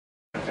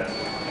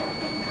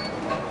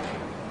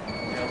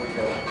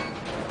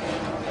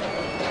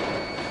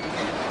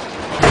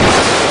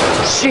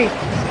she?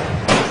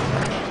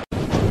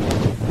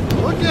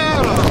 Look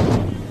at him!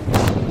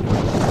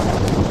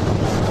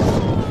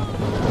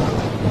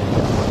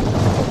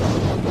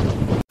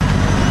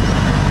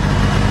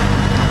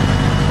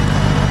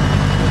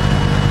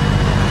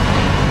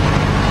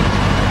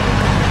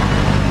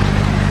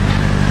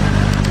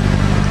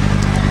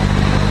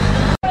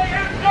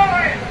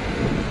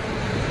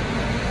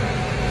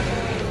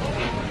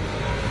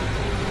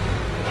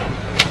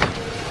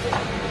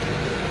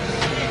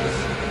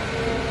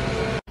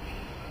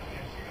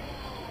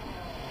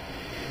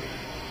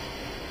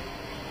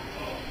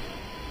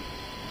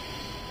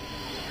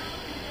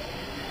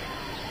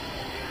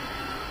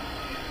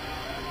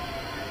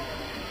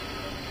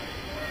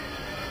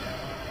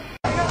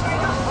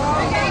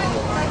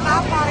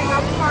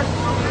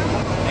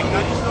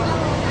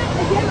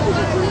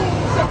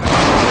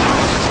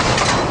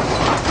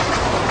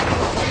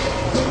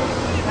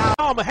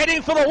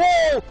 Heading for the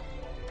wall!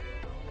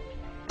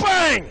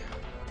 Bang!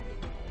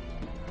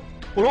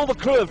 Well, all the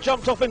crew have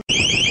jumped off in.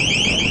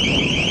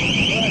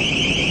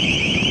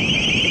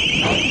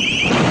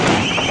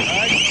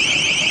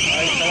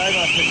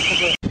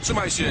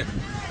 Trzymaj się!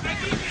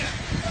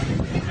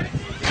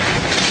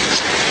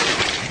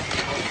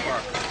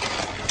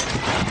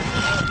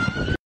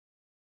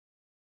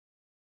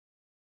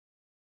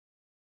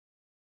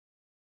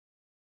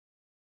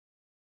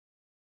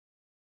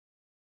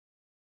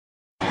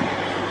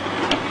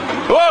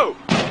 Whoa!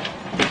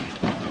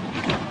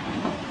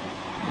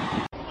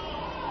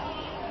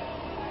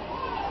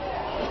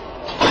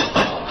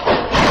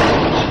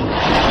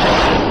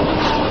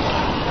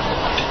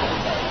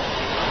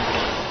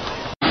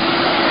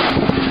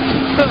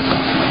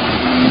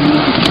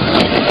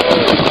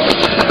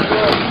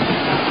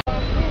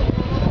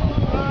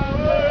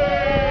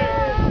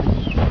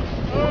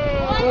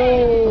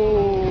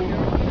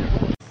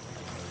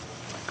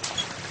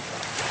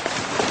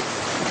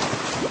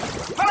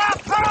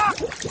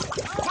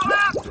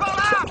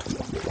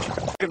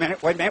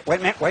 Wait a minute, wait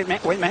a minute, wait a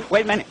minute, wait a minute,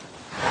 wait a minute.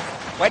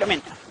 Wait a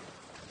minute.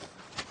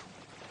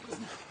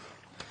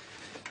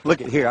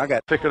 Look at here, I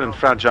got... Fickle and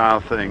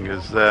fragile thing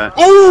is there.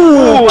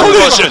 Ooh!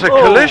 Collision! It's a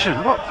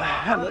collision! What the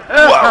hell on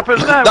earth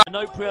happened there?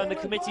 No pre on the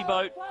committee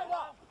boat.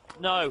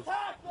 No.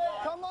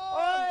 Come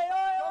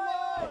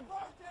on!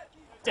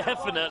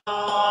 Definite.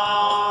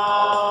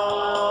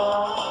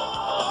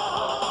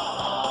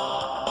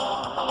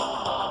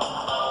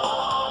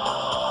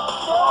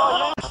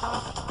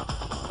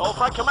 Oh,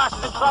 Frank Camas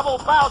is in trouble.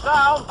 Bow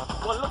down.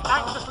 Well, look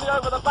anxiously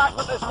over the back,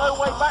 but there's no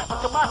way back for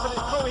Camas and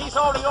his crew. He's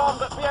already on,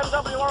 but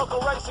BMW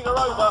Oracle Racing are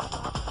over.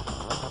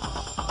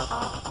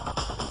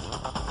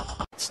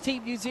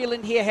 Team New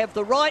Zealand here have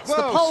the rights. Whoa,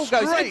 the pole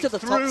goes straight into the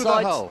through top the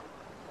sides. hull.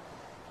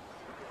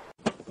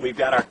 We've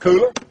got our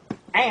cooler,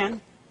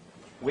 and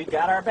we've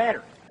got our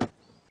battery.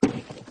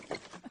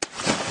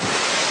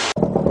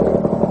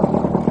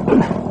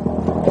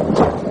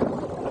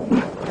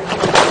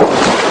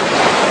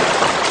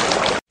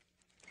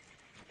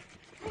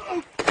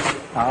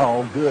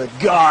 Oh, good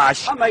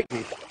gosh. I make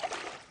me.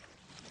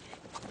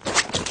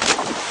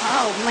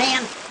 Oh,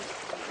 man.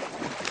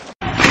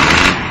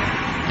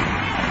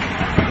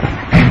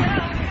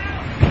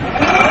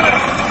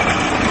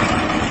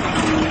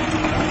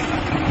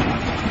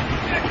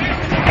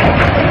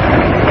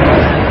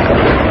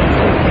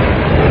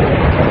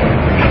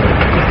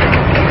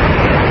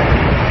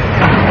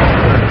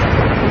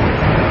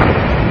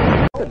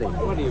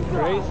 What are you,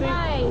 crazy?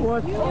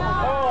 What?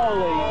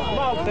 Holy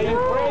smokes, are you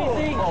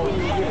crazy?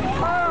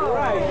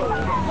 Right.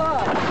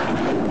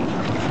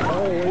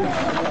 Holy